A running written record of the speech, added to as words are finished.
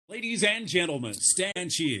Ladies and gentlemen,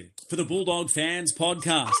 stand cheer for the Bulldog Fans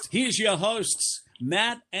Podcast. Here's your hosts,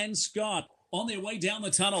 Matt and Scott, on their way down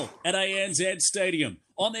the tunnel at ANZ Stadium,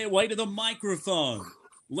 on their way to the microphone.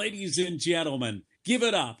 Ladies and gentlemen, give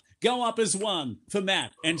it up. Go up as one for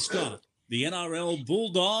Matt and Scott, the NRL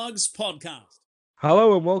Bulldogs Podcast.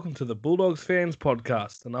 Hello and welcome to the Bulldogs Fans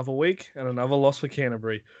Podcast. Another week and another loss for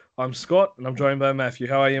Canterbury. I'm Scott and I'm joined by Matthew.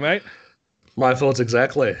 How are you, mate? My thoughts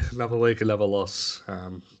exactly. Another week, another loss.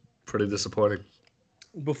 Pretty disappointing.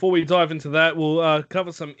 Before we dive into that, we'll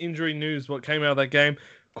cover some injury news, what came out of that game.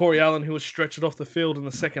 Corey Allen, who was stretchered off the field in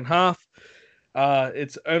the second half.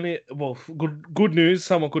 It's only, good news,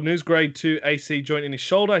 somewhat good news. Grade 2 AC joint in his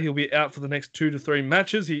shoulder. He'll be out for the next 2 to 3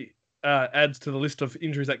 matches. He adds to the list of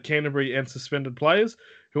injuries at Canterbury and suspended players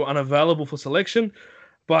who are unavailable for selection.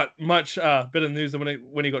 But much better news than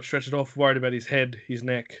when he got stretched off, worried about his head, his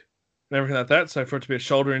neck, and everything like that. So for it to be a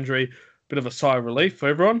shoulder injury, bit of a sigh of relief for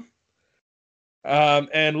everyone.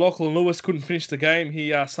 And Lachlan Lewis couldn't finish the game.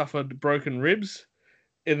 He suffered broken ribs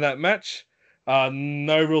in that match.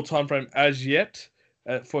 No real time frame as yet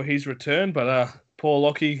for his return, but Paul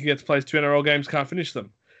Lockie, who plays 2 NRL games, can't finish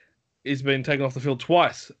them. He's been taken off the field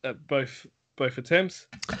twice at both attempts.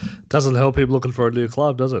 Doesn't help him looking for a new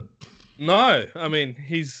club, does it? No, I mean,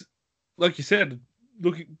 he's, like you said,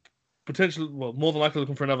 looking potentially, more than likely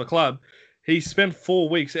looking for another club. He spent 4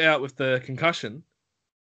 weeks out with the concussion,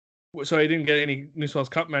 so he didn't get any New South Wales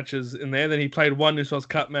Cup matches in there. Then he played one New South Wales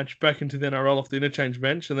Cup match back into the NRL off the interchange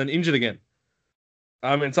bench and then injured again.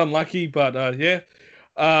 I mean, it's unlucky, but we'll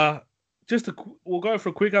go for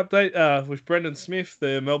a quick update with Brendan Smith,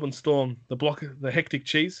 the Melbourne Storm, the hectic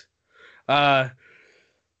cheese.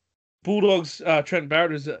 Bulldogs, Trent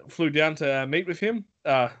Barrett flew down to meet with him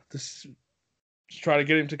to try to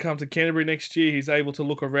get him to come to Canterbury next year. He's able to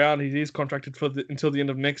look around. He is contracted until the end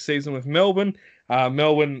of next season with Melbourne.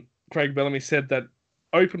 Craig Bellamy said that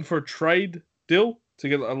open for a trade deal to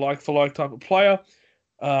get a like-for-like type of player.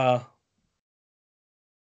 Does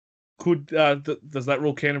that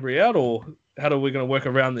rule Canterbury out, or how are we going to work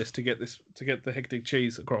around this to get the hectic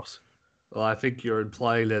cheese across? Well, I think you're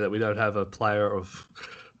implying there that we don't have a player of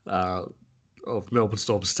Melbourne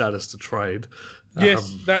Storm status to trade.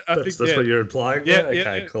 Yes, that's what you're implying. Yeah,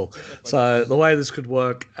 okay, cool. So the way this could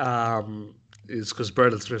work is because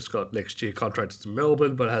Brendan Smith's got next year contracted to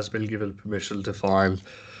Melbourne, but has been given permission to find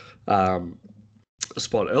a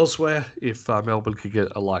spot elsewhere if Melbourne could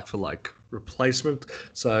get a like-for-like replacement.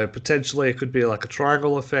 So potentially it could be like a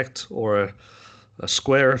triangle effect or a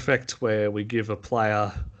square effect where we give a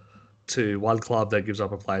player to one club that gives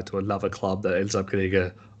up a player to another club that ends up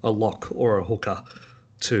getting a lock or a hooker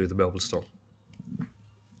to the Melbourne Storm.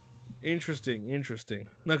 Interesting.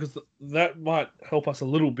 No, because that might help us a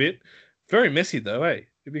little bit. Very messy though, eh?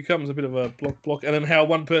 It becomes a bit of a block, and then how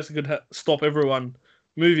one person could stop everyone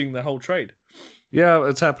moving the whole trade. Yeah,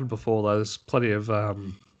 it's happened before though. There's plenty of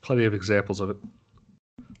examples of it.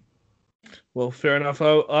 Well, fair enough.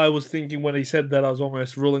 I was thinking when he said that, I was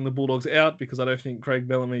almost ruling the Bulldogs out because I don't think Craig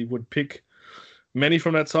Bellamy would pick many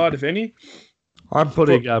from that side, if any. I'm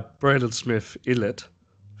putting Brandon Smith in it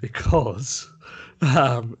because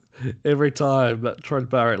every time that Trent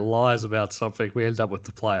Barrett lies about something, we end up with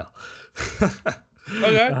the player.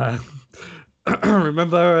 Okay.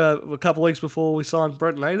 Remember a couple of weeks before we signed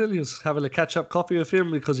Brent Naden, he was having a catch-up coffee with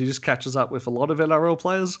him because he just catches up with a lot of NRL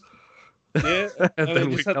players. Yeah. and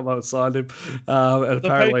then we come out and signed him. And the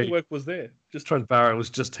apparently, paperwork was there. Trent Barrett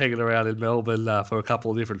was just hanging around in Melbourne for a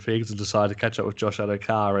couple of different things and decided to catch up with Josh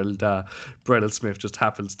Addo-Carr, and Brendan Smith just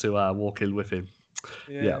happens to walk in with him.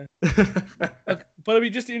 Yeah. But it'd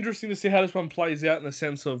be just interesting to see how this one plays out in the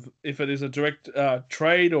sense of if it is a direct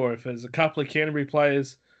trade or if there's a couple of Canterbury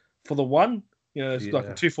players for the one. You know, it's like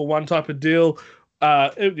a 2-for-1 type of deal.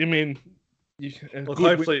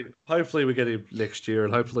 Hopefully we get him next year,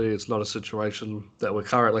 and hopefully it's not a situation that we're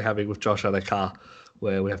currently having with Josh Addo-Carr,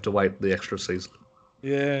 where we have to wait the extra season.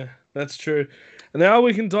 Yeah, that's true. And now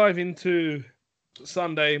we can dive into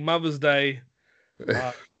Sunday, Mother's Day.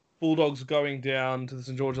 Bulldogs going down to the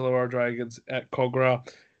St. George Illawarra Dragons at Kogarah.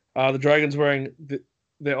 The Dragons wearing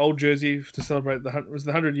their old jersey to celebrate the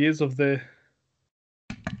 100 years of their...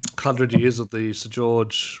 100 years of the St.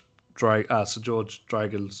 George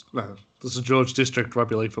Dragons, the St. George District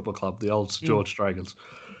Rugby League Football Club, the old St. George Dragons.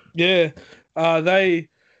 Yeah, they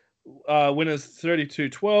winners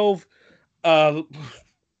 32-12. I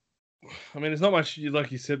mean, there's not much,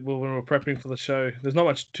 like you said, when we were prepping for the show, there's not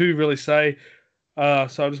much to really say. So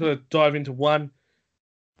I'm just going to dive into one.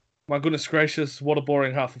 My goodness gracious, what a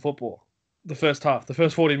boring half of football. The first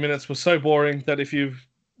 40 minutes was so boring that if you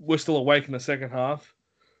were still awake in the second half,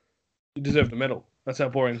 you deserve the medal. That's how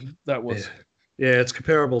boring that Yeah. was. Yeah, it's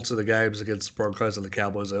comparable to the games against the Broncos and the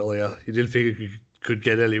Cowboys earlier. You didn't think it could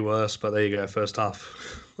get any worse, but there you go. First half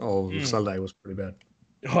of Mm. Sunday was pretty bad.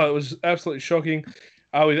 Oh, it was absolutely shocking.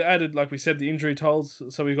 We've added, like we said, the injury tolls.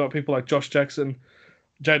 So we've got people like Josh Jackson,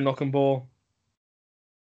 Jaden Ockenball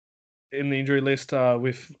in the injury list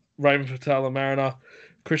with Raymond Fatala Mariner,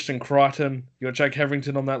 Christian Crichton. You got Jake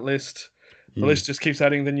Heverington on that list. The list just keeps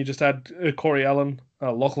adding. Then you just add Corey Allen,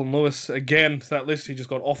 Lachlan Lewis again to that list. He just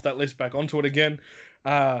got off that list back onto it again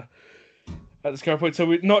at this current point. So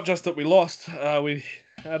not just that we lost, we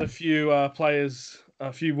had a few players,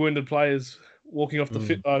 a few wounded players walking off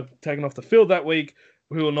the taken off the field that week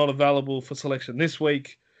who are not available for selection this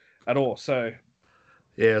week at all. So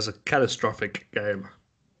Yeah, it was a catastrophic game.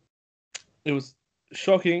 it was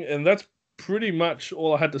shocking, and that's pretty much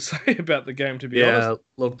all I had to say about the game, to be honest. Yeah,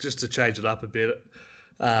 look, just to change it up a bit,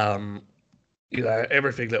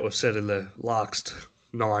 everything that was said in the last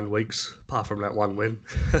 9 weeks, apart from that one win,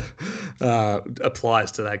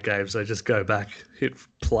 applies to that game. So just go back, hit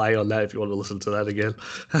play on that if you want to listen to that again.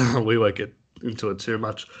 We won't get into it too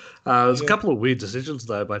much. There's a couple of weird decisions,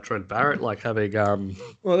 though, by Trent Barrett, like having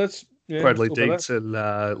Bradley Deeks and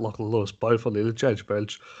Lachlan Lewis both on the interchange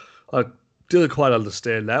bench. I didn't quite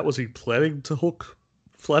understand that. Was he planning to hook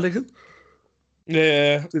Flanagan?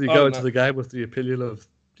 Yeah. Did he go into the game with the opinion of,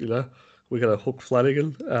 we're going to hook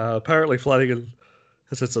Flanagan? Apparently Flanagan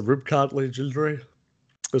has had some rib cartilage injury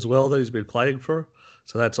as well that he's been playing for.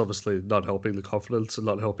 So that's obviously not helping the confidence and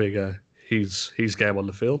not helping his game on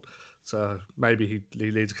the field. So maybe he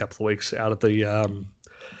needs a couple of weeks out of the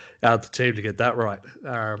team to get that right.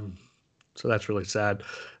 So that's really sad.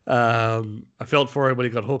 I felt for him when he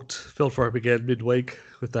got hooked. Felt for him again midweek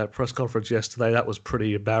with that press conference yesterday. That was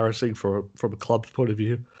pretty embarrassing from a club's point of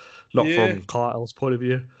view, not from Kyle's point of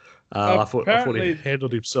view. I thought he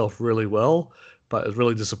handled himself really well, but it's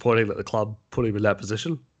really disappointing that the club put him in that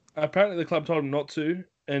position. Apparently the club told him not to,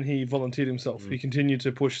 and he volunteered himself. He continued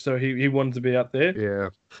to push, so he wanted to be out there. Yeah,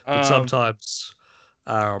 but sometimes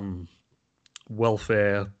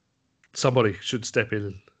welfare, somebody should step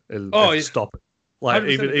in and stop it. Like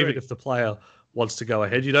even if the player wants to go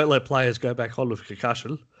ahead, you don't let players go back on with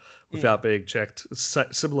concussion without being checked. It's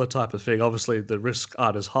a similar type of thing. Obviously, the risks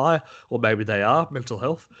aren't as high, or maybe they are, mental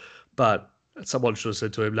health. But someone should have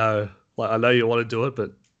said to him, no, I know you want to do it,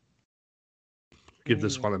 but give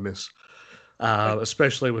this one a miss.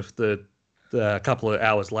 Especially with the couple of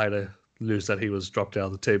hours later news that he was dropped out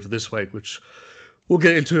of the team for this week, which we'll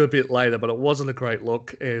get into a bit later, but it wasn't a great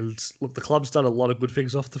look. And look, the club's done a lot of good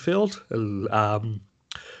things off the field. And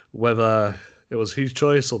whether it was his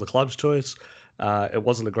choice or the club's choice, it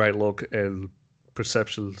wasn't a great look, and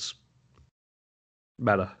perceptions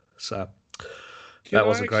matter. So that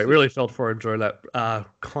wasn't great. Really felt for him during that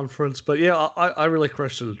conference. But yeah, I really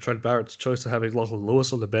questioned Trent Barrett's choice of having Lachlan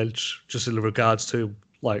Lewis on the bench, just in regards to,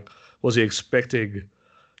 was he expecting...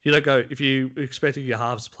 You don't go, if you're expecting your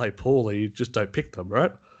halves to play poorly, you just don't pick them,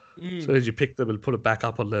 right? So as you pick them and put it back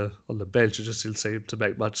up on the bench, it just didn't seem to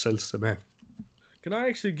make much sense to me. Can I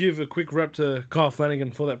actually give a quick rep to Kyle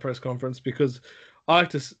Flanagan for that press conference? Because I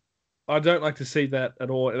don't like to see that at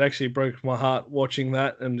all. It actually broke my heart watching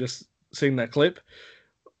that and just seeing that clip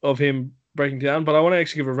of him breaking down. But I want to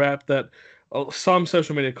actually give a rap that some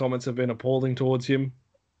social media comments have been appalling towards him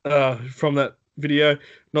from that video.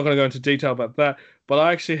 Not going to go into detail about that. But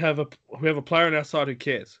I actually we have a player on our side who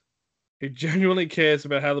cares. He genuinely cares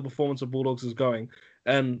about how the performance of Bulldogs is going.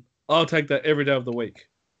 And I'll take that every day of the week.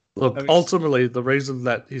 Look, ultimately, the reason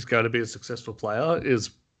that he's going to be a successful player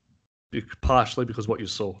is partially because what you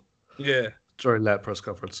saw. Yeah. During that press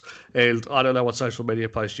conference. And I don't know what social media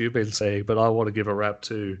post you've been seeing, but I want to give a rap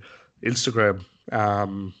to Instagram,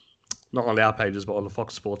 not on our pages, but on the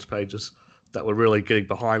Fox Sports pages, that were really getting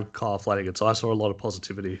behind Kyle Flanagan. So I saw a lot of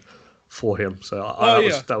positivity for him. So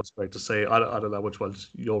that was great to see. I don't know which ones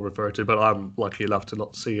you're referring to, but I'm lucky enough to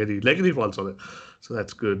not see any negative ones on it. So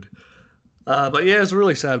that's good. But yeah, it's a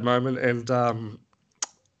really sad moment. And,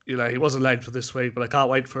 he wasn't named for this week, but I can't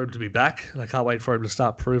wait for him to be back. And I can't wait for him to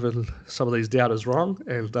start proving some of these doubters wrong.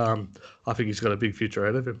 And I think he's got a big future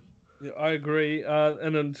ahead of him. Yeah, I agree.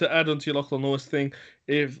 And then to add on to your Lachlan Lewis thing,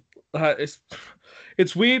 it's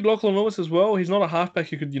weird, Lachlan Lewis as well. He's not a halfback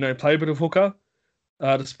who could, play a bit of hooker.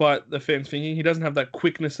 Despite the fans thinking he doesn't have that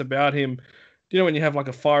quickness about him. When you have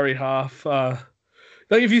a fiery half,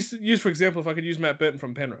 if you use, for example, if I could use Matt Burton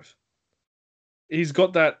from Penrith, he's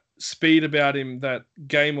got that speed about him, that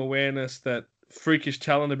game awareness, that freakish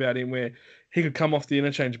talent about him, where he could come off the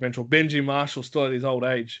interchange bench, or Benji Marshall still at his old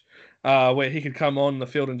age, where he could come on the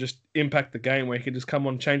field and just impact the game, where he could just come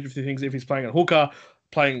on, change a few things if he's playing a hooker,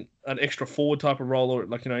 playing an extra forward type of role or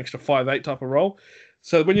like, extra 5'8" type of role.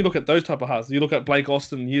 So when you look at those type of halves, you look at Blake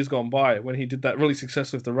Austin years gone by when he did that really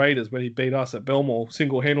successful with the Raiders, when he beat us at Belmore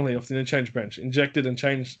single-handedly off the interchange bench, injected and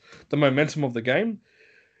changed the momentum of the game.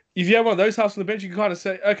 If you have one of those halves on the bench, you can kind of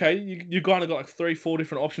say, okay, you kind of got like 3-4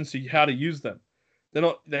 different options to how to use them.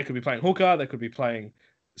 They could be playing hooker, they could be playing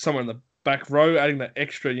somewhere in the back row, adding that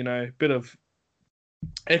extra, bit of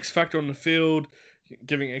X factor on the field,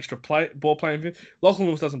 giving extra ball playing. Lachlan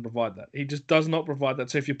Lewis doesn't provide that. He just does not provide that.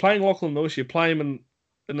 So if you're playing Lachlan Lewis, you play him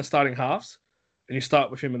in the starting halves, and you start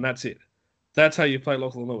with him, and that's it. That's how you play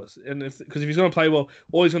Lachlan Lewis. And because if he's going to play well,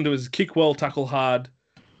 all he's going to do is kick well, tackle hard.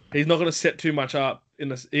 He's not going to set too much up.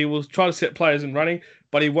 He will try to set players in running,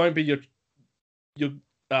 but he won't be your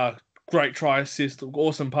great try assist,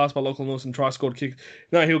 awesome pass by Lachlan Lewis and try scored kick.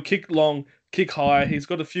 No, he'll kick long, kick high. He's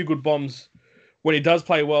got a few good bombs. When he does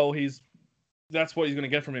play well, that's what he's going to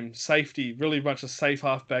get from him. Safety, really much a safe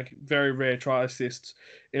halfback. Very rare try assists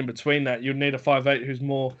in between that. You'd need a 5'8" who's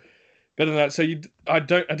more better than that. So I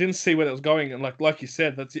didn't see where that was going. And like you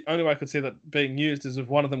said, that's the only way I could see that being used is if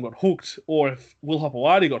one of them got hooked, or if Will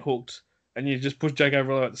Hopewadi got hooked, and you just push Jake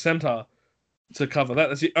Averillo at the centre to cover that.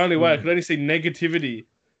 That's the only way. I could only see negativity.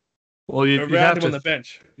 Well, you'd around him on the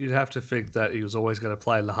bench. You'd have to think that he was always going to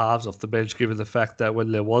play in the halves off the bench, given the fact that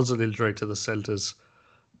when there was an injury to the centres,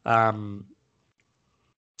 the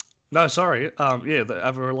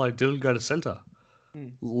Averillo didn't go to centre.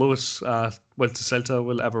 Lewis went to centre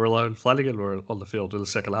when Averillo and Flanagan were on the field in the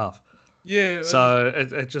second half. Yeah. So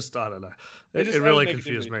it just, I don't know. It really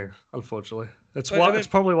confused me, unfortunately. It's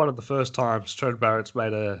probably one of the first times Trent Barrett's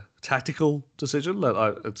made a tactical decision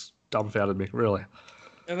that it's dumbfounded me, really.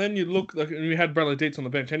 And then you look, we had Bradley Dietz on the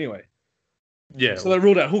bench anyway. Yeah. So they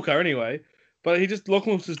ruled out hooker anyway. But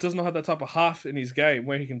Lachlan just does not have that type of half in his game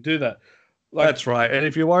where he can do that. That's right. And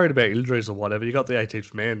if you're worried about injuries or whatever, you got the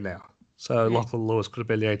 18th man now. So Lachlan Lewis could have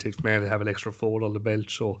been the 18th man to have an extra forward on the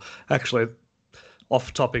bench. Or actually,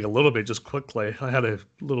 off topic a little bit, just quickly, I had a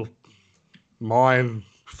little mind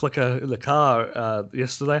flicker in the car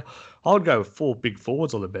yesterday. I would go with 4 big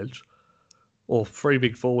forwards on the bench, or 3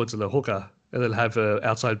 big forwards and a hooker, and then have an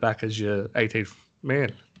outside back as your 18th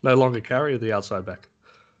man. No longer carry the outside back.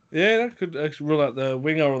 Yeah, that could actually rule out the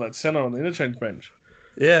winger or that centre on the interchange bench.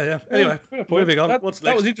 Yeah. Anyway, moving on. What's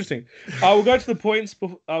next? That was interesting. We'll go to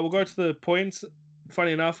the points.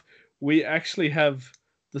 Funny enough, we actually have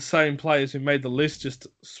the same players who made the list just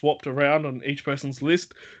swapped around on each person's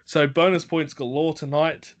list. So bonus points galore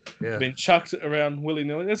tonight. Yeah. Been chucked around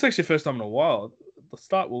willy-nilly. It's actually the first time in a while. At the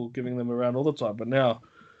start, we were giving them around all the time, but now...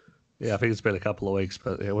 Yeah, I think it's been a couple of weeks,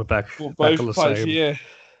 but yeah, we're back. Back on the same.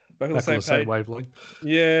 Back on the same wavelength.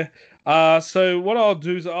 Yeah. So what I'll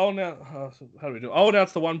do is I'll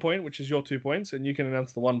announce the 1 point, which is your 2 points, and you can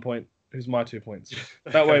announce the 1 point, who's my 2 points.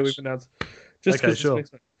 That way we've announced. Okay, sure.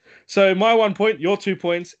 So my 1 point, your 2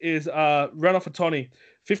 points is run off a Tony.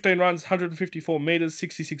 15 runs, 154 meters,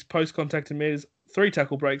 66 post contact meters, 3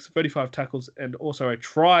 tackle breaks, 35 tackles, and also a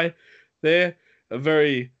try there. A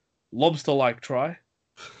very lobster-like try.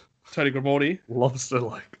 Tony Grimorty.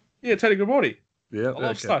 Lobster-like. Yeah, Tony Grimorty. Yeah. A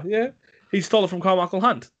lobster, yeah. He stole it from Carmichael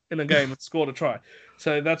Hunt in a game and scored a try.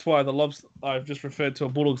 So that's why the lobster, I've just referred to a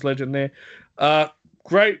Bulldogs legend there.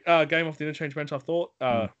 Great game off the interchange bench, I thought.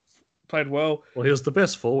 Played well. Well, he was the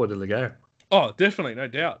best forward in the game. Oh, definitely, no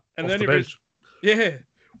doubt. And off the bench.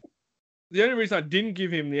 The only reason I didn't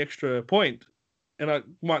give him the extra point, and I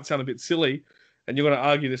might sound a bit silly, and you're going to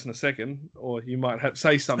argue this in a second, or you might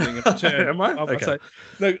say something in return. Am I? Okay.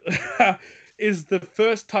 Is the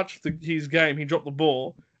first touch of his game, he dropped the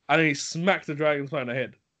ball, and then he smacked the Dragons player in the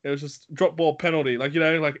head. It was just drop ball penalty, like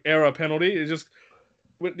error penalty. It's just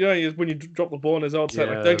when you drop the ball and there's old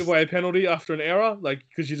don't give away a penalty after an error,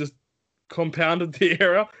 because you just compounded the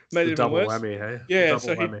error, made it even worse. Double whammy, hey? Yeah,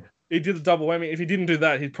 so he did the double whammy. If he didn't do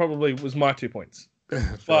that, he probably was my 2 points.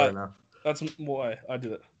 Fair enough. That's why I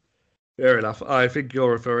did it. Fair enough. I think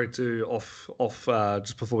you're referring to off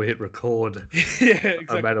just before we hit record. Yeah,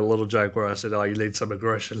 exactly. I made a little joke where I said, you need some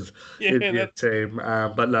aggression in your team.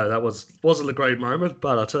 But no, that wasn't a great moment.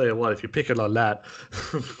 But I'll tell you what, if you're picking on that,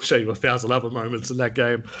 I'll show you 1,000 other moments in that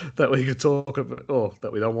game that we could talk about, or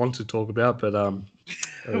that we don't want to talk about, but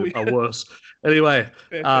are worse. Anyway,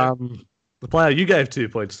 the player you gave 2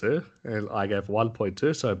 points to, and I gave 1 point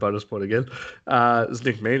to, so bonus point again, is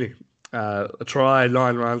Nick Meaney. A try,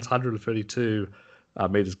 9 runs, 132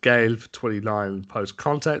 meters gained, 29 post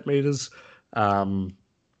contact meters, and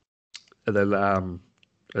then an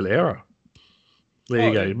error. There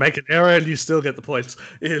you go. You make an error and you still get the points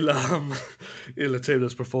in in a team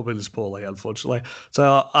that's performing this poorly, unfortunately.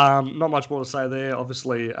 So not much more to say there.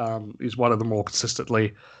 Obviously, he's one of the more consistent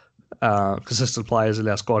players in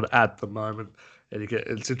our squad at the moment. And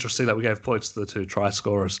it's interesting that we gave points to the 2 try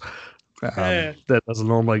scorers. That doesn't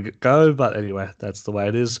normally go, but anyway, that's the way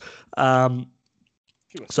it is.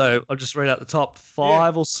 So I'll just read out the top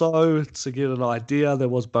 5 or so to give an idea. There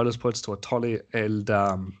was bonus points to Atoni and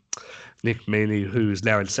Nick Meaney, who is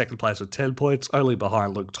now in second place with 10 points, only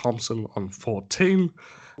behind Luke Thompson on 14.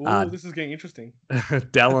 Ooh, this is getting interesting.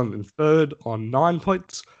 Dallin in third on 9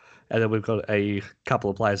 points. And then we've got a couple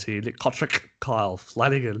of players here, Nick Kotrick, Kyle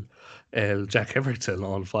Flanagan, and Jack Everington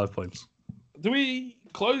on 5 points. Do we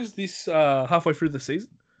close this halfway through the season?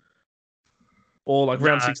 Or like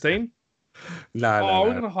round 16? No.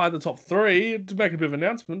 We're going to hide the top 3 to make a bit of an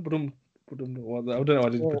announcement, but I don't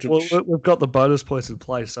know. We've got the bonus points in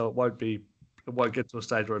place, so it won't get to a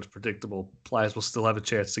stage where it's predictable. Players will still have a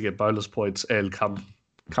chance to get bonus points and come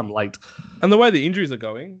late. And the way the injuries are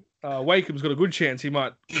going, Wakeham's got a good chance. He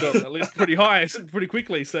might go at least pretty high, pretty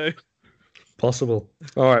quickly. So possible.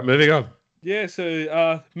 All right, moving on. Yeah.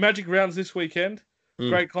 So Magic rounds this weekend.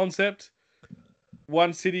 Great concept.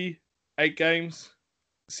 1 city, 8 games,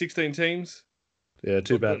 16 teams. Yeah.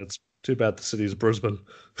 Too bad the city's Brisbane.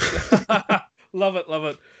 Love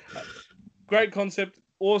it. Great concept.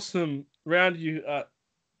 Awesome round.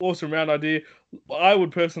 Awesome round idea. I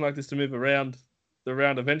would personally like this to move around the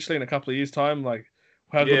round eventually in a couple of years' time. Like,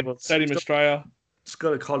 have Stadium Australia. It's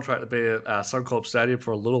got a contract to be at Suncorp Stadium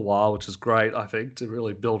for a little while, which is great, I think, to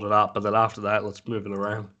really build it up. But then after that, let's move it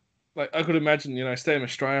around. Like, I could imagine, Stadium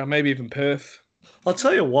Australia, maybe even Perth. I'll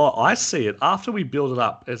tell you what, I see it after we build it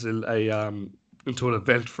up as in into an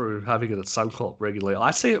event through having it at Suncorp regularly.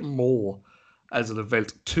 I see it more as an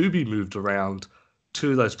event to be moved around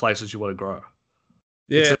to those places you want to grow.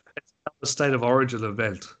 Yeah. It's a State of Origin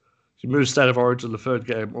event. You move State of Origin the third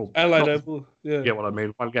game. Or Adelaide Oval. Yeah. You get what I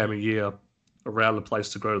mean? 1 game a year around the place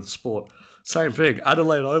to grow the sport. Same thing.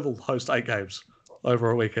 Adelaide Oval hosts 8 games over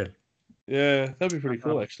a weekend. Yeah, that'd be pretty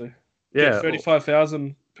cool, actually. Yeah.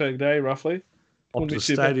 35,000 per day, roughly. Optus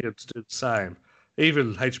Stadium to do the same.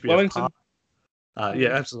 Even HBF Wellington. Park. Yeah,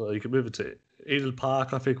 absolutely. You can move it to Eden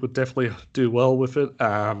Park, I think, would definitely do well with it.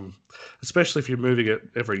 Especially if you're moving it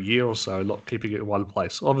every year or so, not keeping it in one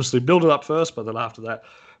place. Obviously, build it up first, but then after that,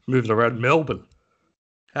 move it around Melbourne.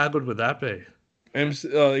 How good would that be? You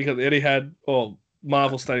got the Etihad, or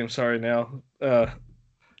Marvel Stadium, sorry, now.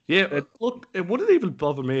 It wouldn't even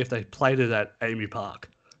bother me if they played it at Amy Park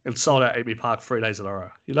and sold out Amy Park 3 days in a row.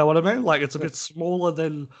 You know what I mean? Like, it's a bit smaller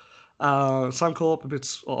than Suncorp.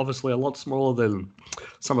 It's obviously a lot smaller than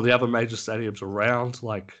some of the other major stadiums around,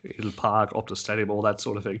 like Eden Park, Optus Stadium, all that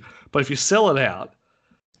sort of thing. But if you sell it out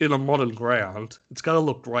in a modern ground, it's going to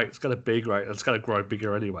look great. It's going to be great. And it's going to grow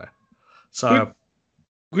bigger anyway. So...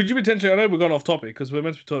 Could you potentially... I know we've gone off topic because we're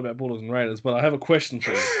meant to be talking about Bulldogs and Raiders, but I have a question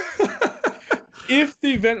for you. If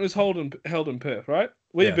the event was held in Perth, right?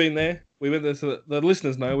 We've been there. We went there to the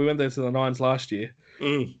listeners know. We went there to the Nines last year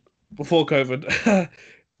before COVID.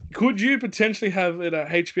 Could you potentially have it at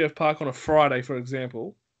HBF Park on a Friday, for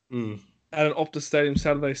example, at an Optus Stadium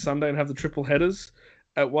Saturday, Sunday, and have the triple headers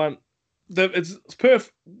at one? It's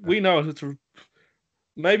Perth. We know it's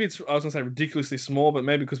maybe it's. I was going to say ridiculously small, but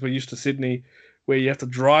maybe because we're used to Sydney, where you have to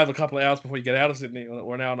drive a couple of hours before you get out of Sydney,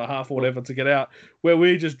 or an hour and a half or whatever to get out. Where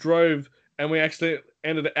we just drove and we actually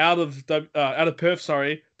ended out of Perth,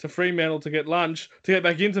 to Fremantle to get lunch to get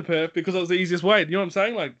back into Perth because it was the easiest way. You know what I'm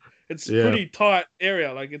saying? Like, it's a pretty tight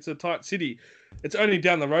area. Like, it's a tight city. It's only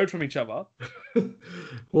down the road from each other.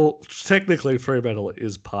 Well, technically, Fremantle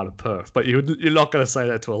is part of Perth, but you're not going to say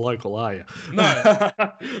that to a local, are you? No,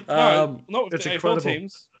 not with it's the incredible. AFL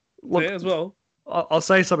teams. Look, there as well. I'll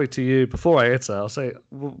say something to you before I answer. I'll say,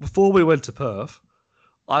 before we went to Perth,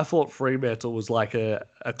 I thought Fremantle was like a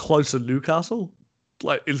closer Newcastle,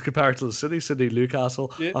 like in comparison to the Sydney,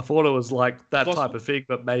 Newcastle. Yeah. I thought it was like that type of thing,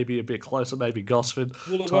 but maybe a bit closer, maybe Gosford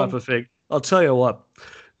type of thing. I'll tell you what,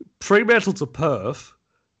 Fremantle to Perth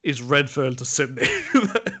is Redfern to Sydney.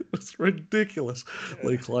 It's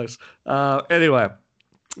ridiculously close. Anyway.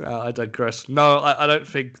 I digress. No, I don't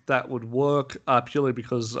think that would work purely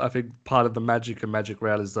because I think part of the Magic and Magic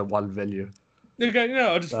Round is the one venue. Okay,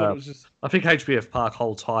 I just thought it was just... I think HBF Park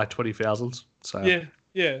holds high 20,000. So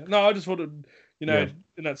Yeah. No, I just thought in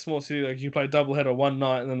that small city, like you play doubleheader one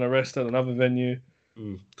night and then the rest at another venue.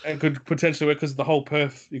 And could potentially work because the whole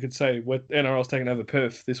Perth, you could say, NRL's taking over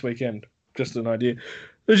Perth this weekend. Just an idea. It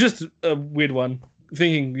was just a weird one.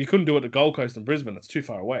 Thinking you couldn't do it at Gold Coast and Brisbane. It's too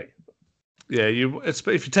far away. Yeah, if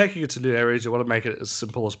you're taking it to new areas, you want to make it as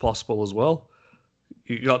simple as possible as well.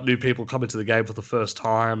 you got new people coming to the game for the first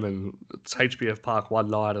time, and it's HBF Park one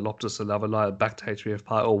night and Optus another night, back to HBF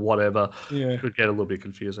Park or whatever. Yeah. Could get a little bit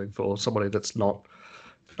confusing for somebody that's not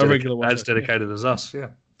A regular watcher. as dedicated as us. Yeah.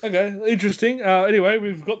 Okay, interesting. Anyway,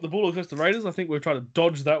 we've got the Bulldogs versus the Raiders. I think we're trying to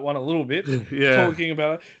dodge that one a little bit. Yeah. Talking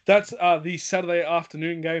about it. That's the Saturday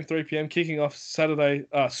afternoon game, 3 p.m, kicking off Saturday,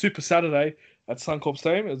 Super Saturday at Suncorp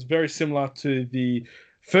Stadium. It's very similar to the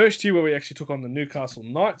first year where we actually took on the Newcastle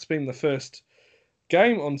Knights, being the first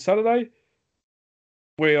game on Saturday.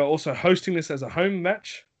 We are also hosting this as a home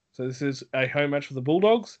match. So this is a home match for the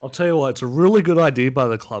Bulldogs. I'll tell you what, it's a really good idea by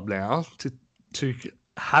the club now to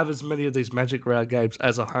have as many of these Magic Round games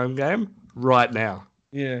as a home game right now.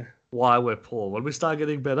 Yeah. Why we're poor. When we start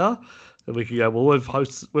getting better, then we can go, well,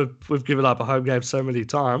 we've given up a home game so many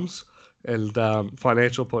times, and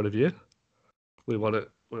financial point of view, we want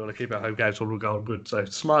to keep our home games when we're going good. So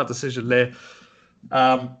smart decision there.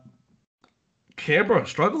 Canberra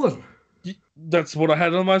struggling. That's what I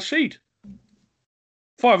had on my sheet.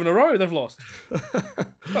 5 in a row they've lost.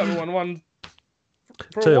 Haven't won one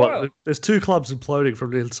for Tell a you while. what, there's two clubs imploding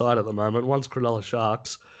from the inside at the moment. One's Cronulla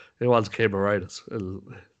Sharks and one's Canberra Raiders. And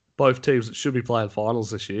both teams that should be playing finals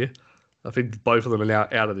this year. I think both of them are now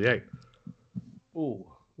out of the 8. Oh,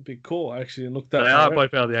 a big call. I actually looked that. They are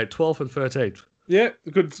both out of the 8, 12th and 13th. Yeah,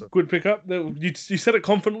 good pickup. You said it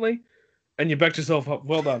confidently, and you backed yourself up.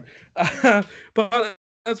 Well done. But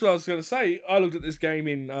that's what I was going to say. I looked at this game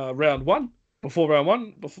in round one, before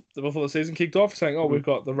the season kicked off, saying, "Oh, we've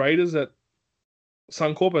got the Raiders at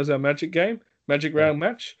Suncorp as our Magic round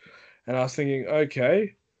match," and I was thinking,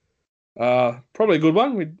 okay, probably a good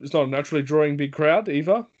one. It's not a naturally drawing big crowd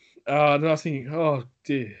either. Then I was thinking, oh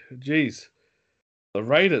dear, geez, the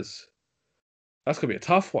Raiders. That's going to be a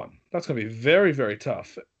tough one. That's going to be very, very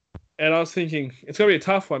tough. And I was thinking, it's going to be a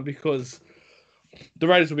tough one because the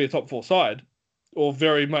Raiders will be a top 4 side, or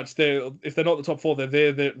very much there. If they're not the top 4,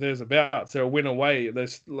 they're there. There's about. They're a win away. They're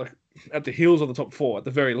like at the heels of the top 4 at the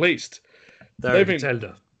very least. They're a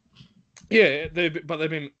contender. Yeah, they've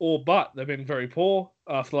been all but. They've been very poor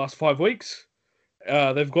for the last 5 weeks.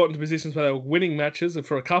 They've gotten to positions where they were winning matches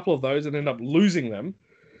for a couple of those and end up losing them.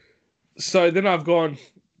 So then I've gone,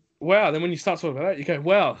 wow. Then when you start talking about that, you go,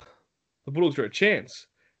 wow, the Bulldogs are a chance.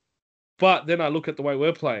 But then I look at the way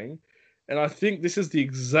we're playing, and I think this is the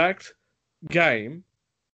exact game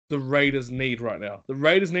the Raiders need right now. The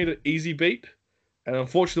Raiders need an easy beat, and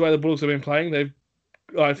unfortunately, the way the Bulldogs have been playing,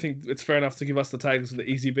 I think it's fair enough to give us the tags of the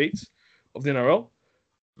easy beats of the NRL.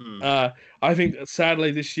 I think,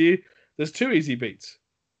 sadly, this year, there's 2 easy beats.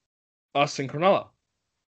 Us and Cronulla.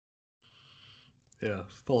 Yeah,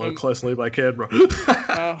 followed closely by Canberra.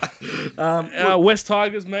 West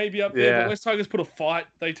Tigers may be up there, Yeah. but West Tigers put a fight.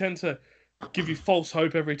 They tend to give you false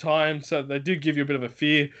hope every time, so they do give you a bit of a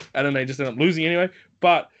fear, and then they just end up losing anyway.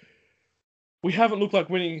 But we haven't looked like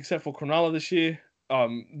winning except for Cronulla this year.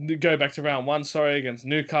 Go back to round 1, against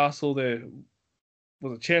Newcastle, there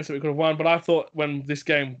was a chance that we could have won, but I thought when this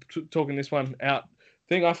game, talking this one out,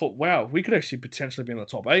 I thought, wow, we could actually potentially be in the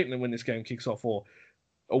top 8 and then when this game kicks off, or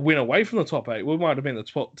a win away from the top 8. We might have been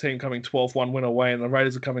the team coming 12th, 1 win away, and the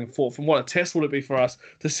Raiders are coming 4th. And what a test would it be for us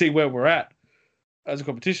to see where we're at as a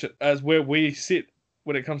competition, as where we sit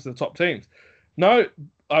when it comes to the top teams. No,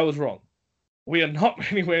 I was wrong. We are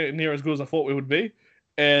not anywhere near as good as I thought we would be,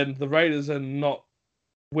 and the Raiders are not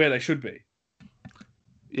where they should be.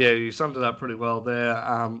 Yeah, you summed it up pretty well there.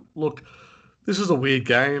 Look, this is a weird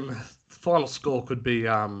game. The final score could be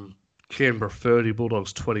Canberra 30,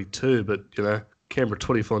 Bulldogs 22, but, Canberra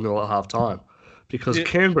 24-0 at half-time. Because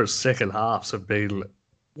Canberra's second halves have been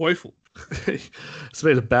woeful. It's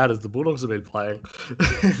been as bad as the Bulldogs have been playing.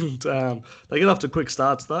 And they get off to quick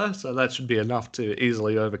starts, though, so that should be enough to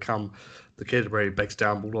easily overcome the Canterbury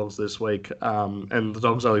Bankstown Bulldogs this week. And the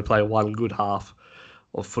Dogs only play one good half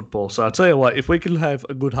of football. So I'll tell you what, if we can have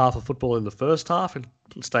a good half of football in the first half and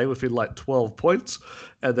stay within 12 points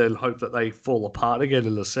and then hope that they fall apart again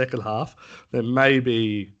in the second half, then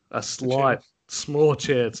maybe a small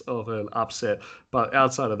chance of an upset. But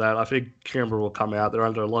outside of that, I think Canberra will come out. They're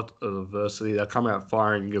under a lot of adversity. They'll come out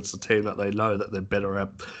firing against a team that they know that they're better at.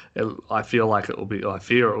 And I fear it will be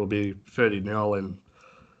 30-0 in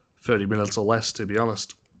 30 minutes or less, to be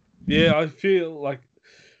honest. Yeah, I feel like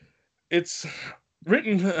it's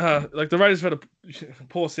written like the Raiders have had a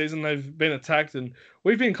poor season. They've been attacked, and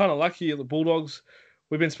we've been kind of lucky at the Bulldogs.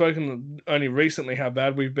 We've been spoken only recently how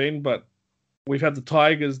bad we've been, but we've had the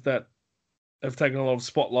Tigers that have taken a lot of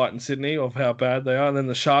spotlight in Sydney of how bad they are, and then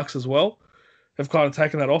the Sharks as well have kind of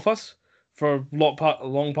taken that off us for a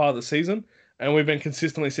long part of the season, and we've been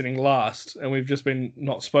consistently sitting last, and we've just been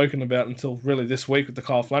not spoken about until really this week with the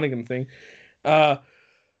Kyle Flanagan thing.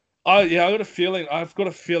 I got a feeling. I've got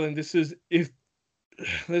a feeling this is if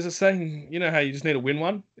there's a saying. You know how you just need to win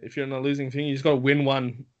one if you're in a losing thing. You just got to win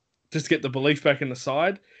one just to get the belief back in the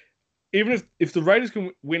side. Even if the Raiders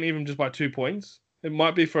can win even just by 2 points, it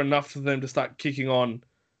might be for enough for them to start kicking on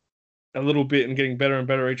a little bit and getting better and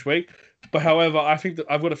better each week. But however, I think that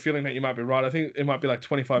I've got a feeling that you might be right. I think it might be like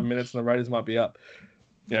 25 minutes and the Raiders might be up,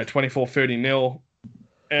 24-30-0,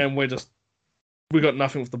 and we got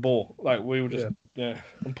nothing with the ball. Like we would just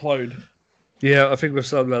implode. Yeah, I think we've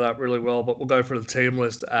summed that up really well, but we'll go for the team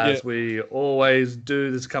list as we always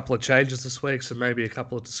do. There's a couple of changes this week, so maybe a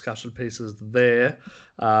couple of discussion pieces there.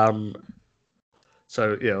 Let's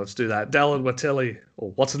do that. Dallin Wattelli,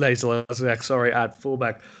 or Watson-Lazarek, at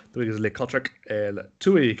fullback. The wing is Nick Kotrick, and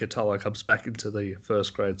Tui Katoa comes back into the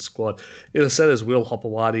first grade squad. In the centres, Will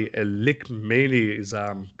Hopewadi and Nick Meaney is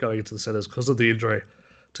going into the centres because of the injury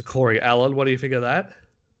to Corey Allen. What do you think of that?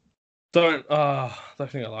 Don't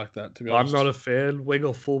think I like that, to be honest. I'm not a fan. Wing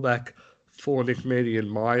or fullback for Nick Meaney, in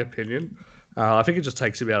my opinion. I think it just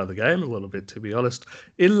takes him out of the game a little bit, to be honest.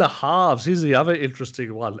 In the halves, here's the other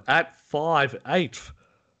interesting one. At 5'8",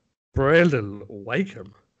 Brandon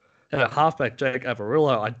Wakeham. And at halfback, Jake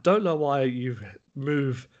Averillo. I don't know why you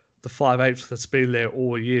move the 5'8" that's been there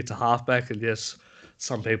all year to halfback. And yes,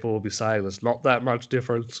 some people will be saying there's not that much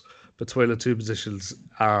difference between the two positions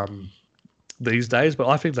these days, but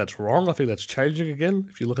I think that's wrong. I think that's changing again.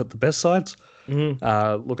 If you look at the best sides,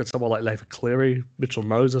 look at someone like Nathan Cleary, Mitchell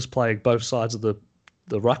Moses playing both sides of the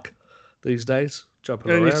ruck these days,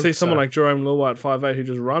 jumping around. And you see someone like Jerome Luai at 5'8" who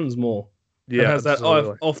just runs more. Yeah, has that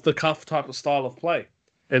off the cuff type of style of play.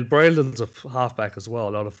 And Brandon's a halfback as well,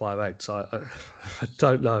 not a 5'8". So I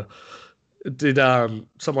don't know. Did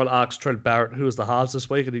someone ask Trent Barrett who was the halves this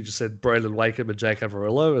week, and he just said Brandon Wakeham and Jake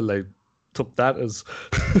Averillo, and they took that as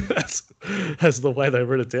the way they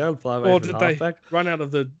wrote it down. 5'8", or did they run out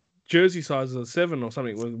of the jersey size of 7 or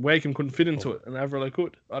something? Where Wakeham couldn't fit into it, and Averillo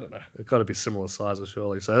could. I don't know. It's got to be similar sizes,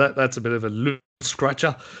 surely. So that's a bit of a loose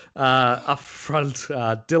scratcher. Up front,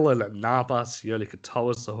 Dylan Napa, Sione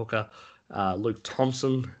Katoa's the hooker. Luke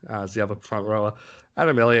Thompson is the other front rower.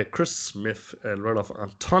 Adam Elliott, Chris Smith, and Rodolph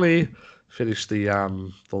Antoni finished the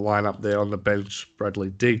lineup there on the bench.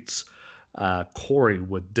 Bradley Dietz, Corey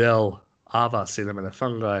Waddell, Ava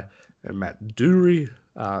Sinamanafungai, and Matt Dury.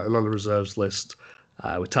 And on the reserves list,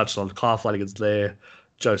 we touched on Kyle Flanagan's there,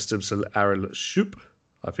 Joe Stimson, Aaron Shoup,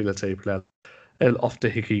 I think that's how you pronounce it, and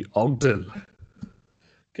Oftahiki Ogden.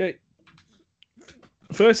 Okay.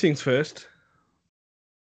 First things first.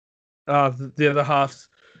 The other half's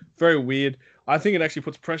very weird. I think it actually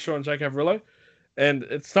puts pressure on Jake Averillo, and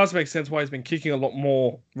it starts to make sense why he's been kicking a lot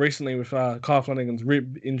more recently with Kyle Flanagan's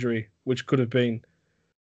rib injury, which could have been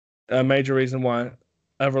a major reason why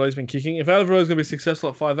Averillo's been kicking. If Averillo's going to be successful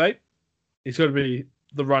at 5'8", he's got to be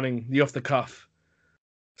the running, the off the cuff,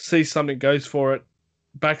 sees something, goes for it,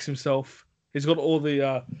 backs himself. He's got all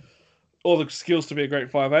the skills to be a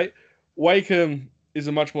great 5'8". Wakeham is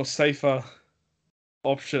a much more safer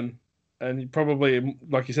option, and probably,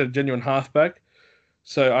 like you said, a genuine halfback.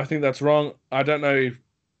 So I think that's wrong. I don't know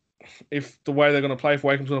if the way they're going to play, if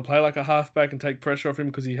Wakeham's going to play like a halfback and take pressure off him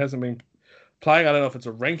because he hasn't been playing. I don't know if it's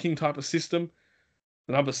a ranking type of system.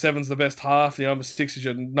 The number 7's the best half. The number 6 is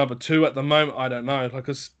your number 2 at the moment. I don't know.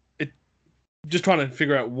 Just trying to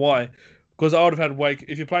figure out why. Because I would have had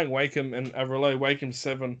if you're playing Wakeham and Averillo, Wakeham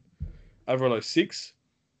 7, Averillo 6.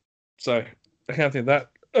 So I can't think of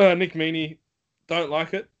that. Nick Meaney, don't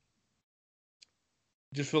like it.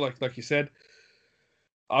 Just feel like you said,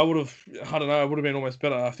 I would have been almost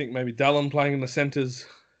better. I think maybe Dallin playing in the centres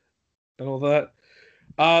and all that.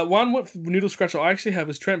 One with noodle scratcher I actually have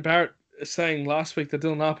is Trent Barrett saying last week that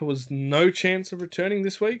Dylan Napa was no chance of returning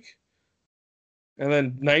this week, and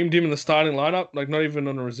then named him in the starting lineup, like not even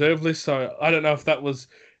on a reserve list. So I don't know if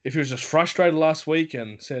he was just frustrated last week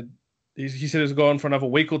and said he said he was going for another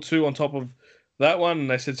week or two on top of that one, and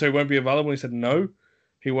they said so he won't be available. And he said no,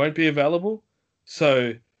 he won't be available.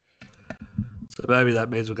 So maybe that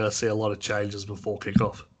means we're going to see a lot of changes before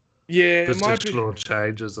kickoff. Yeah, positional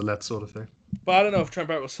changes and that sort of thing. But I don't know if Trent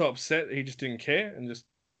Barrett was so upset he just didn't care and just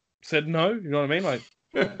said no. You know what I mean? Like,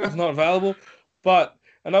 it's not available. But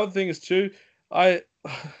another thing is too, I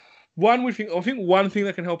think one thing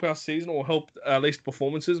that can help our season or help at least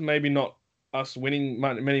performances, maybe not us winning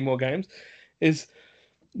many more games, is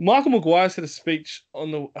Michael Maguire said a speech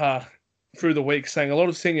on the through the week saying a lot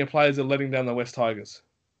of senior players are letting down the West Tigers.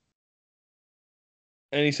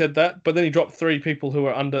 And he said that, but then he dropped 3 people who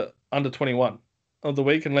were under 21 of the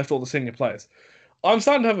week and left all the senior players. I'm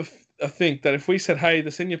starting to have a think that if we said, hey, the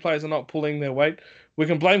senior players are not pulling their weight, we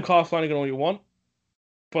can blame Kyle Flanagan all you want,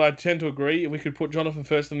 but I tend to agree. We could put Jonathan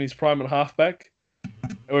first in his prime at halfback,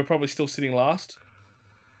 and we're probably still sitting last.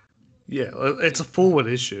 Yeah, it's a forward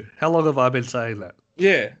issue. How long have I been saying that?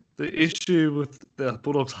 Yeah. The issue with the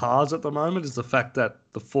Bulldogs' halves at the moment is the fact that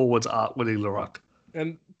the forwards aren't winning the ruck.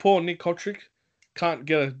 And poor Nick Kotrick can't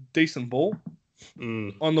get a decent ball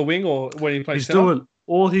Mm. on the wing or when he plays He's centre. doing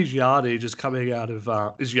all his yardage is coming out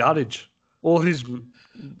of his yardage. All his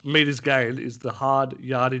meters gained is the hard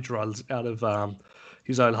yardage runs out of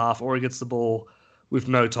his own half, or he gets the ball with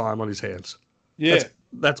no time on his hands. Yeah.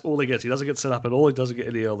 That's all he gets. He doesn't get set up at all. He doesn't get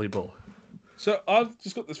any early ball. So I've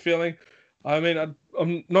just got this feeling. I mean,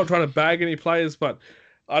 I'm not trying to bag any players, but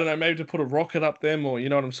I don't know, maybe to put a rocket up them, or you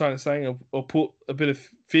know what I'm trying to say, or put a bit of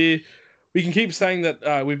fear. We can keep saying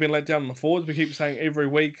that we've been let down on the forwards. We keep saying every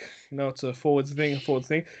week, you know, it's a forwards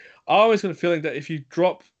thing. I always got a feeling that if you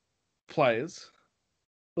drop players,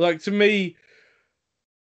 like to me,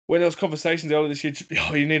 when there was conversations earlier this year,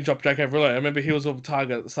 you need to drop Jack Averillo. I remember he was off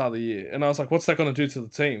target at the start of the year, and I was like, what's that going to do to the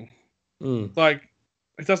team? Like,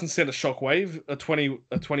 it doesn't send a shockwave. A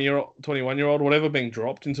 20-year-old, 21-year-old, whatever, being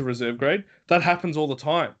dropped into reserve grade. That happens all the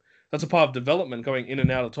time. That's a part of development, going in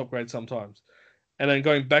and out of top grade sometimes, and then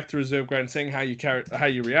going back to reserve grade and seeing how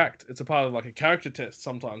you react. It's a part of like a character test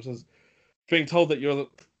sometimes, as being told that you're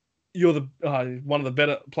the one of the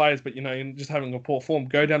better players, but you know you're just having a poor form.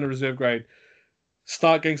 Go down to reserve grade,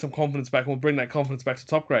 start getting some confidence back, and we'll bring that confidence back to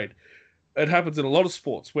top grade. It happens in a lot of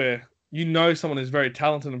sports where you know someone is very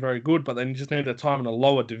talented and very good, but then you just need their time in a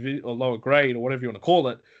lower division or lower grade or whatever you want to call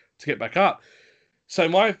it to get back up. So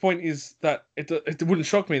my point is that it wouldn't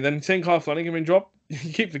shock me. Then seeing Kyle Flanagan being dropped,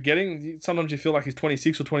 you keep forgetting. Sometimes you feel like he's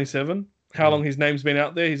 26 or 27. How long his name's been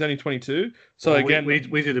out there? He's only 22. So well, again, we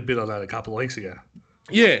did a bit on that a couple of weeks ago.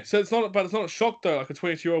 Yeah, so it's not a shock though. Like a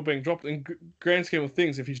 22-year-old being dropped in grand scheme of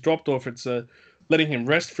things, if he's dropped or if it's letting him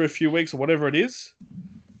rest for a few weeks or whatever it is,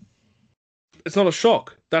 it's not a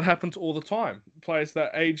shock. That happens all the time. Players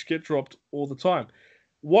that age get dropped all the time.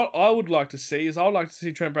 What I would like to see is I would like to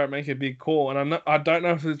see Trent Barrett make a big call, and I don't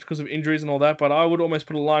know if it's because of injuries and all that, but I would almost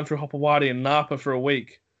put a line through Hopewadi and Napa for a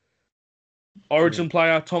week. Origin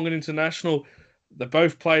player, Tongan international. They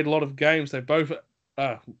both played a lot of games. They both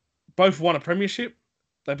won a premiership.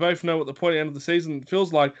 They both know what the point at the end of the season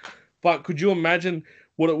feels like. But could you imagine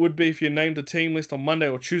what it would be if you named a team list on Monday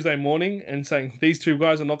or Tuesday morning and saying these two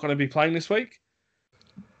guys are not going to be playing this week?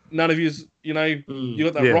 None of you, you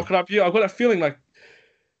got that rocket up you. I've got that feeling like,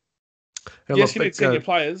 yes, you need senior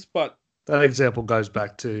players, but... That example goes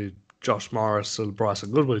back to Josh Morris and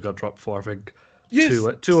Bryson Goodwin got dropped for, I think,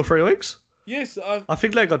 2 or 3 weeks. Yes. I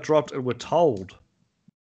think they got dropped and were told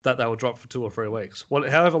that they were dropped for 2 or 3 weeks.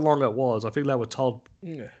 However long it was, I think they were told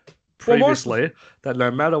previously that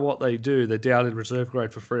no matter what they do, they're down in reserve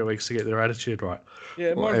grade for 3 weeks to get their attitude right.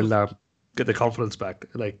 Yeah, and get their confidence back.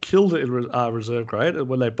 And they killed it in reserve grade, and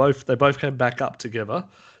when they both came back up together,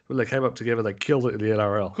 when they came up together, they killed it in the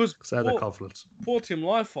NRL because they had their confidence. Poor Tim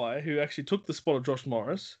Lifefire, who actually took the spot of Josh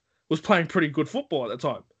Morris, was playing pretty good football at the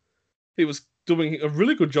time. He was doing a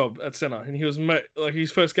really good job at centre, and he was like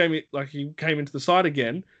his first game, like he came into the side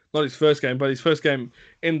again. Not his first game, but his first game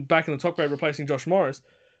back in the top grade, replacing Josh Morris.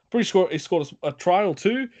 Pretty sure he scored a try or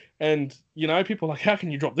two, and people are like, how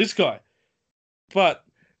can you drop this guy? But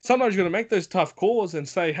sometimes you're going to make those tough calls and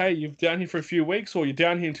say, hey, you're down here for a few weeks, or you're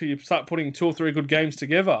down here until you start putting 2 or 3 good games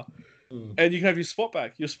together, and you can have your spot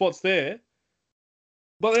back. Your spot's there.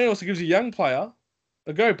 But then it also gives a young player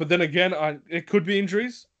a go. But then again, it could be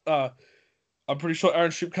injuries. I'm pretty sure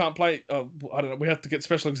Aaron Shoup can't play. I don't know. We have to get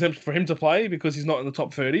special exemption for him to play because he's not in the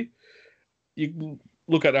top 30. You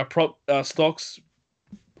look at our prop stocks.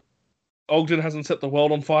 Ogden hasn't set the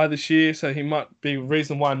world on fire this year, so he might be the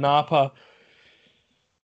reason why Napa,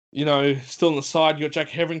 still on the side. You got Jack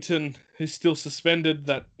Hetherington, who's still suspended,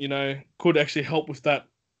 that, could actually help with that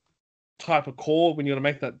type of call when you're going to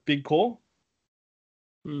make that big call.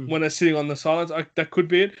 When they're sitting on the sidelines, that could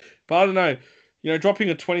be it. But I don't know.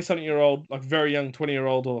 Dropping a 20-something-year-old, like very young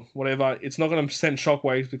 20-year-old or whatever, it's not going to send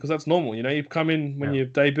shockwaves because that's normal. You come in when you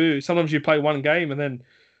debut. Sometimes you play one game and then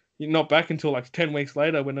you're not back until like 10 weeks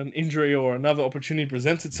later when an injury or another opportunity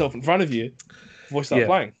presents itself in front of you before you start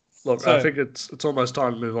playing. Look, I think it's almost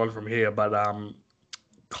time to move on from here, but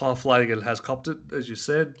Kyle Flanagan has copped it, as you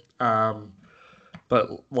said. But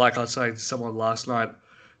like I was saying to someone last night,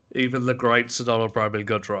 even the great Sadolo Bromley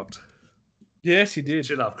got dropped. Yes, he did.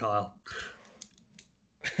 Shut up, Kyle.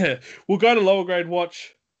 We'll go to lower grade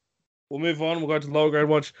watch. We'll move on. We'll go to lower grade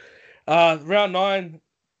watch. Round 9,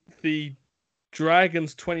 the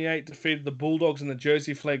Dragons 28 defeated the Bulldogs in the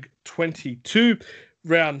Jersey Flag 22.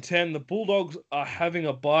 Round 10, the Bulldogs are having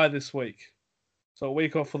a bye this week. So a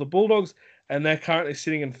week off for the Bulldogs. and they're currently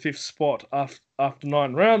sitting in 5th spot after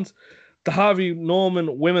 9 rounds. The Harvey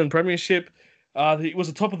Norman Women Premiership, it was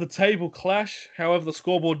a top of the table clash. However, the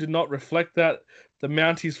scoreboard did not reflect that. The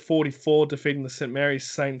Mounties 44 defeating the St Mary's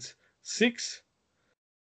Saints 6.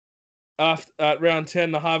 At round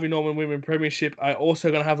 10, the Harvey Norman Women Premiership are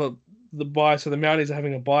also going to have the bye. So the Mounties are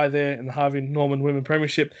having a bye there in the Harvey Norman Women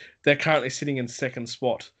Premiership. They're currently sitting in 2nd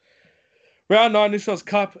spot. Round 9, New South Wales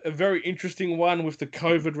Cup, a very interesting one with the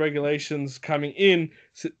COVID regulations coming in.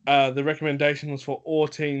 The recommendation was for all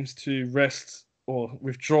teams to rest or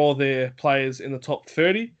withdraw their players in the top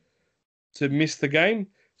 30 to miss the game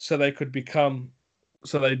so they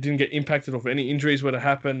didn't get impacted, or if any injuries were to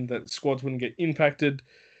happen, that squads wouldn't get impacted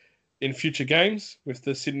in future games with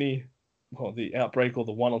the Sydney, the outbreak or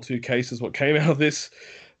the 1 or 2 cases, what came out of this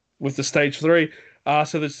with the stage 3.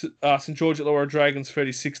 So the St George Illawarra Dragons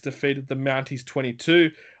 36 defeated the Mounties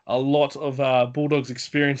 22. A lot of Bulldogs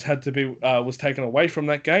experience was taken away from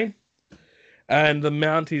that game. And the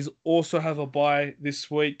Mounties also have a bye this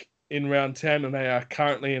week in round 10, and they are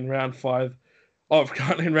currently in round 5.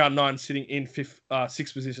 Currently in round 9, sitting in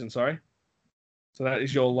 6th position. Sorry. So that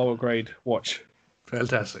is your lower grade watch.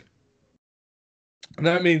 Fantastic. And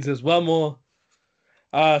that means there's one more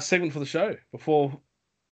segment for the show before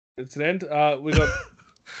it's an end. We got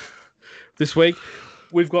this week.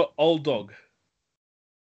 We've got Old Dog.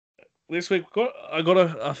 This week I got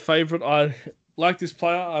a favourite. I like this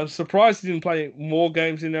player. I'm surprised he didn't play more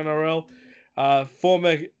games in the NRL.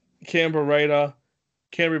 Former Canberra Raider,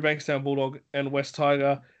 Canterbury Bankstown Bulldog, and West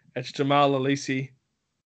Tiger. It's Jamal Alisi,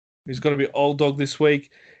 who's going to be Old Dog this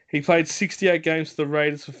week. He played 68 games for the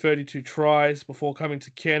Raiders for 32 tries before coming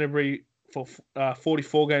to Canterbury for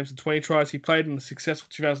 44 games and 20 tries. He played in the successful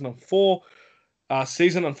 2004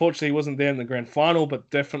 season. Unfortunately, he wasn't there in the grand final, but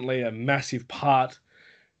definitely a massive part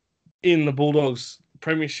in the Bulldogs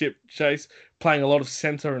premiership chase, playing a lot of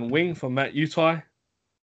centre and wing for Matt Utai.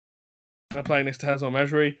 Playing next to Hazem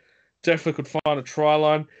Majri. Definitely could find a try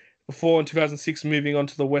line. Before in 2006, moving on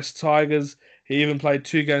to the West Tigers. He even played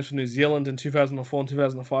 2 games for New Zealand in 2004 and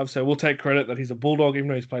 2005. So we'll take credit that he's a Bulldog, even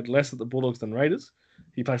though he's played less at the Bulldogs than Raiders.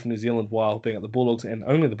 He played for New Zealand while being at the Bulldogs and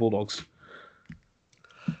only the Bulldogs.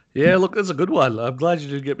 Yeah, look, that's a good one. I'm glad you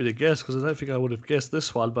didn't get me to guess because I don't think I would have guessed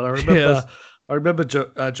this one. But I remember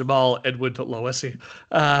Jamal Edward Loesi.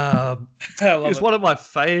 He was one of my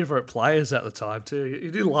favourite players at the time too.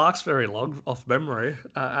 He didn't last very long off memory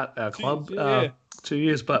at our club, 2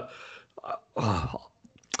 years. But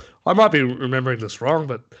I might be remembering this wrong,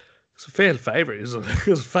 but it's a fan favourite. He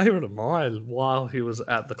was a favourite of mine while he was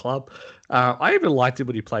at the club. I even liked him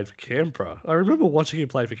when he played for Canberra. I remember watching him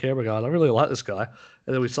play for Canberra, guy, and I really liked this guy.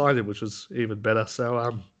 And then we signed him, which was even better.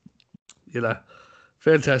 So,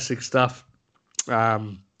 fantastic stuff. I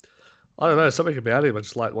don't know, something about him. I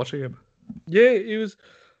just liked watching him. Yeah, he was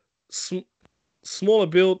smaller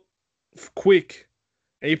build, quick.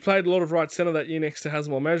 And he played a lot of right centre that year next to Hazem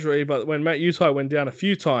Majri, but when Matt Utai went down a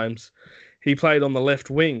few times, he played on the left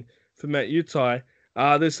wing for Matt Utai.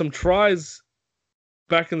 There's some tries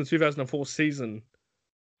back in the 2004 season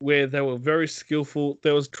where they were very skillful.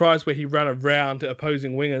 There was tries where he ran around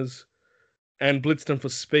opposing wingers and blitzed them for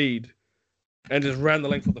speed and just ran the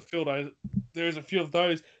length of the field. There's a few of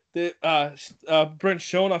those. Brent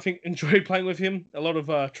Sherwin, I think, enjoyed playing with him. A lot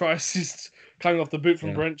of try assists coming off the boot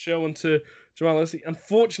from Brent Sherwin to Jamal Alisi.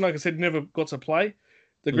 Unfortunately, like I said, never got to play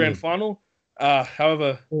the grand final.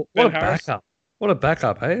 However, what a backup! What a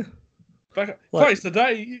backup, hey? Plays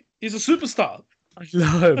today. He's a superstar. I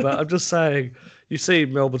know, but I'm just saying, you see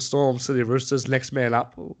Melbourne Storm, City Roosters, next man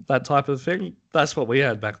up, that type of thing. That's what we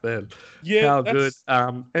had back then. Yeah, how good.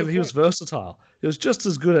 And he was versatile. He was just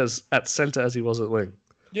as good at centre as he was at wing.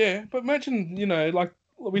 Yeah, but imagine, like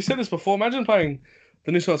we said this before, imagine playing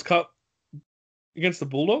the New South Wales Cup against the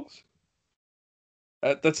Bulldogs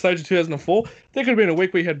at that stage of 2004. There could have been a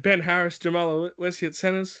week where you had Ben Harris, Jamal Wesley at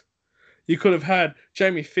centres. You could have had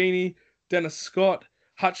Jamie Feeney, Dennis Scott,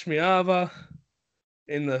 Hutch Miava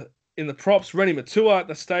in the props, Rennie Matua at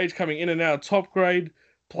the stage coming in and out of top grade,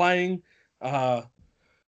 playing.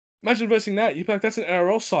 Imagine versing that. You'd be like, that's an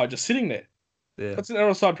NRL side just sitting there. Yeah. That's an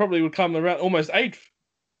NRL side probably would come around almost 8th,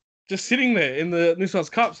 just sitting there in the New South Wales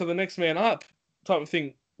Cup, so the next man up type of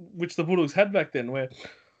thing, which the Bulldogs had back then, where,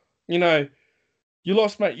 you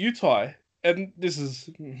lost Matt Utai, and this is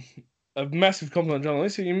a massive compliment on John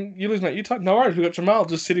Alisi. You lose Matt Utai, no worries, we've got Jamal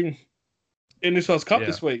just sitting in New South Wales Cup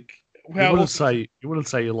this week. You wouldn't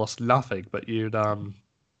say you lost nothing, but you'd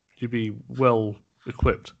be well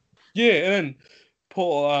equipped. Yeah, and then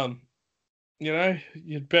Paul, you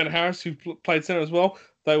had Ben Harris who played centre as well.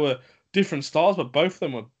 They were different styles, but both of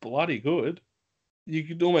them were bloody good. you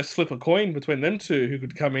could almost flip a coin between them two who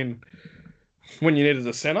could come in when you needed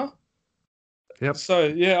a center. Yep. So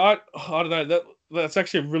yeah, I don't know, that's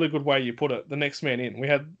actually a really good way you put it. The next man in. We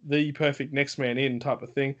had the perfect next man in type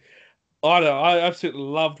of thing. I absolutely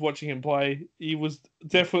loved watching him play. He was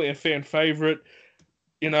definitely a fan favorite.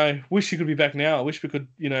 Wish he could be back now. I wish we could,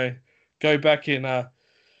 go back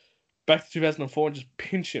back to 2004 and just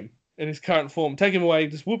pinch him in his current form. Take him away,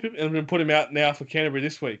 just whoop him, and then put him out now for Canterbury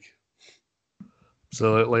this week.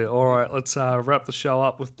 Absolutely. All right, let's wrap the show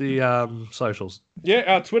up with the socials. Yeah,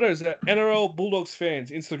 our Twitter is at NRL Bulldogs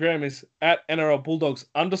fans. Instagram is at NRL Bulldogs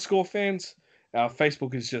 _fans. Our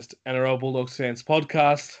Facebook is just NRL Bulldogs fans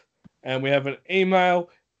podcast. And we have an email,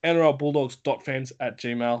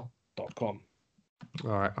 nrlbulldogs.fans@gmail.com. All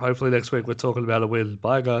right. Hopefully next week we're talking about a win.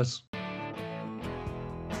 Bye, guys.